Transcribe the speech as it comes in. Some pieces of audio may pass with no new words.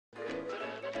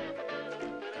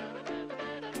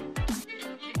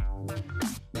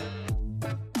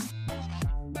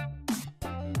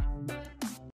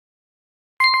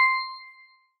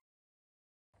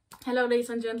Hello ladies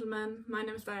and gentlemen, my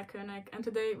name is Darja and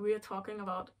today we are talking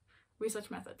about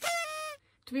research methods.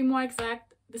 To be more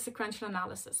exact, the sequential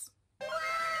analysis.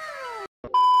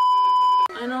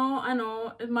 I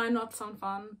know, it might not sound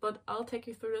fun, but I'll take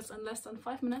you through this in less than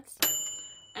 5 minutes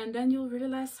and then you'll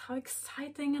realize how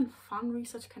exciting and fun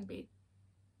research can be.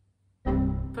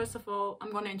 First of all,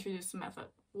 I'm going to introduce the method.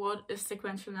 What is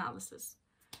sequential analysis?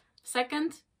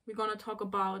 Second, we're going to talk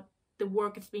about the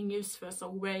work it's being used for, so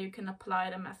where you can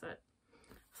apply the method.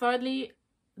 Thirdly,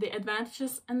 the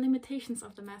advantages and limitations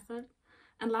of the method.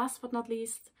 And last but not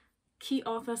least, key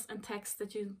authors and texts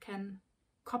that you can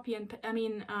copy and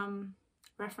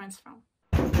reference from.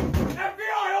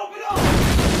 FBI, open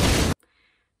up!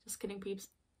 Just kidding, peeps.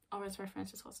 Always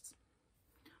reference your sources.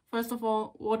 First of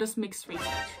all, what is mixed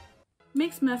research?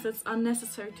 Mixed methods are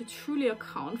necessary to truly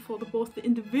account for both the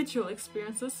individual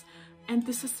experiences and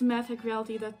the systematic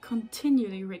reality that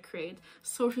continually recreate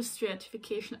social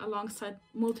stratification alongside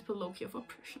multiple loci of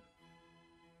oppression.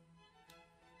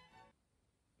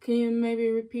 Can you maybe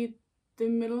repeat the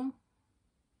middle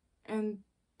and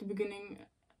the beginning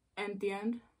and the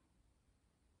end?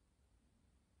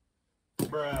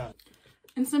 Bruh.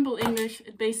 In simple English,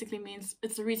 it basically means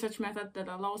it's a research method that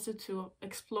allows you to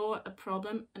explore a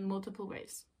problem in multiple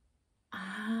ways.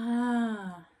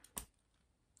 Ah,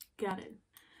 got it.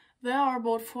 There are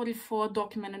about 44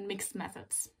 documented mixed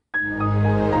methods.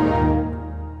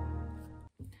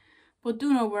 But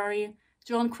do not worry,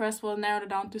 John Creswell narrowed it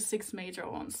down to 6 major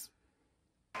ones.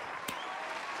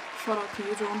 Shout out to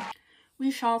you, John.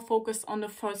 We shall focus on the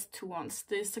first 2 ones,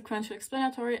 the sequential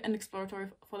explanatory and exploratory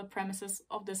for the premises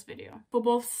of this video. For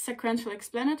both sequential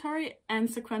explanatory and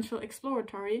sequential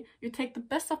exploratory, you take the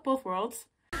best of both worlds,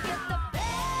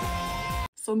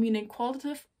 so meaning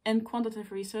qualitative and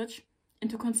quantitative research,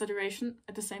 into consideration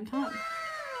at the same time.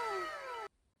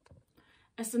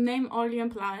 As the name already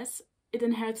implies, it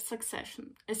inherits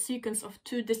succession, a sequence of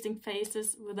 2 distinct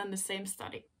phases within the same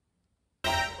study.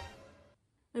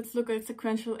 Let's look at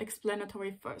sequential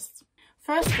explanatory first.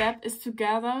 First step is to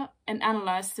gather and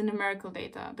analyze the numerical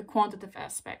data, the quantitative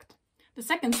aspect. The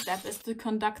second step is the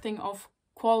conducting of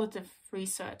qualitative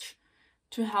research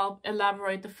to help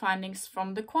elaborate the findings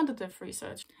from the quantitative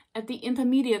research. At the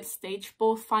intermediate stage,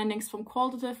 both findings from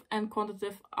qualitative and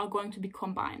quantitative are going to be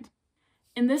combined.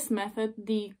 In this method,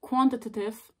 the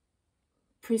quantitative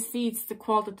precedes the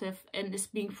qualitative and is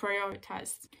being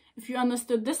prioritized. If you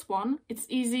understood this one, it's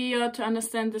easier to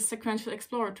understand the sequential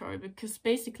exploratory because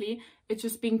basically it's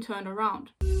just being turned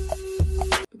around.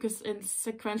 Because in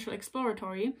sequential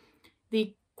exploratory,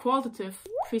 the qualitative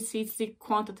precedes the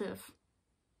quantitative.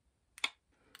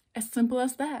 As simple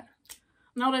as that.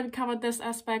 Now that we covered this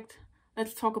aspect,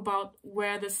 let's talk about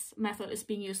where this method is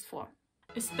being used for.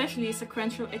 Especially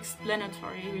sequential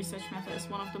explanatory research method is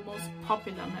one of the most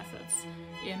popular methods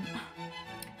in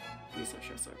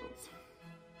researcher circles.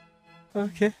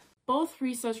 Okay. Both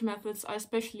research methods are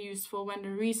especially useful when the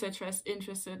researcher is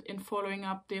interested in following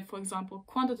up their, for example,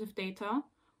 quantitative data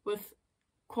with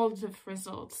qualitative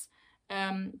results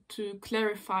to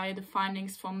clarify the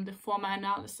findings from the former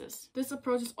analysis. This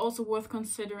approach is also worth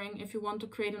considering if you want to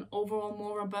create an overall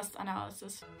more robust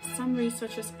analysis. Some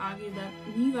researchers argue that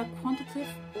neither quantitative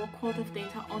or qualitative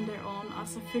data on their own are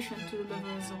sufficient to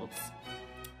deliver results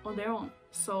on their own.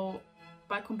 So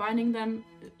by combining them,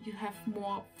 you have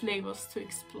more flavors to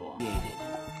explore.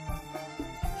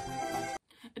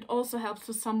 It also helps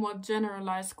to somewhat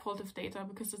generalize qualitative data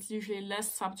because it's usually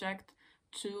less subject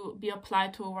to be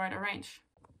applied to a wider range.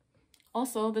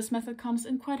 Also, this method comes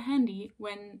in quite handy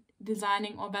when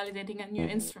designing or validating a new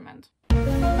instrument.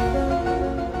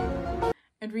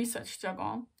 In research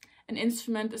jargon, an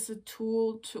instrument is a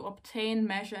tool to obtain,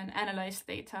 measure and analyze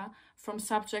data from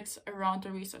subjects around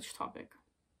the research topic.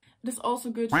 It is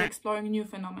also good for exploring new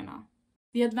phenomena.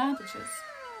 The advantages.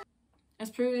 As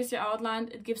previously outlined,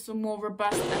 it gives a more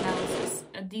robust analysis,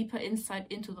 a deeper insight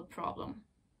into the problem.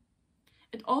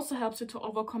 It also helps you to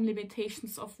overcome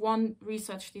limitations of one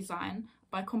research design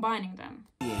by combining them.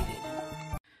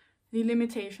 The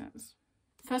limitations.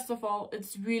 First of all,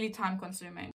 it's really time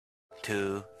consuming.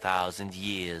 2,000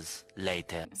 years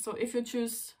later. So if you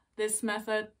choose this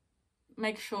method,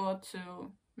 make sure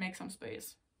to make some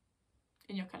space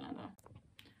in your calendar.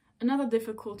 Another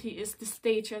difficulty is the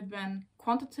stage at when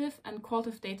quantitative and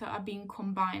qualitative data are being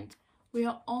combined. We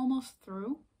are almost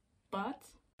through, but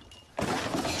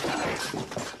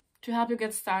to help you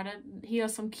get started, here are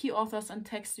some key authors and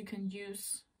texts you can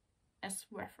use as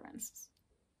references.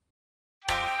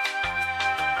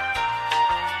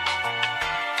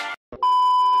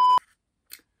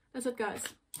 That's it, guys.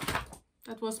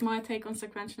 That was my take on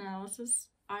sequential analysis.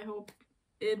 I hope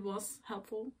it was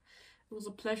helpful. It was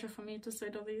a pleasure for me, to say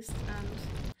the least, and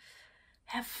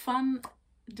have fun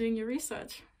doing your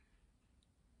research.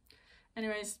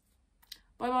 Anyways,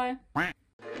 bye bye.